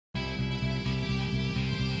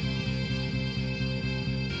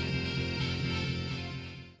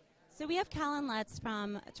So we have Kellen Lutz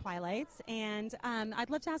from Twilight's, and I'd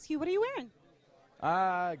love to ask you, what are you wearing?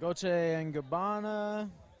 Dolce & Gabbana.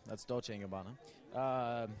 That's Dolce &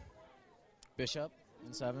 Gabbana. Bishop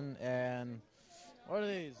in 7. And what are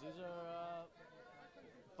these? These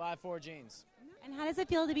are 5'4" jeans. And how does it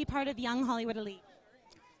feel to be part of Young Hollywood Elite?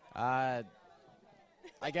 I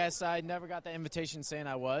guess I never got the invitation saying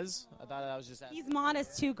I was. I thought I was just asking. He's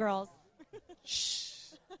modest too, girls. Shh.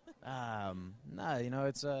 No, you know,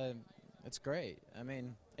 it's great. I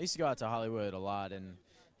mean, I used to go out to Hollywood a lot and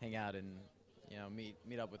hang out and, you know,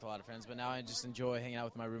 meet up with a lot of friends. But now I just enjoy hanging out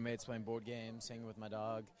with my roommates, playing board games, hanging with my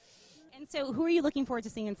dog. And so who are you looking forward to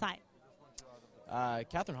seeing inside?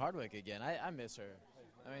 Catherine Hardwicke again. I miss her.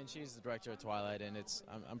 I mean, she's the director of Twilight, and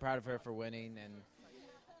I'm proud of her for winning. And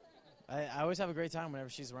I always have a great time whenever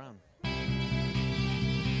she's around.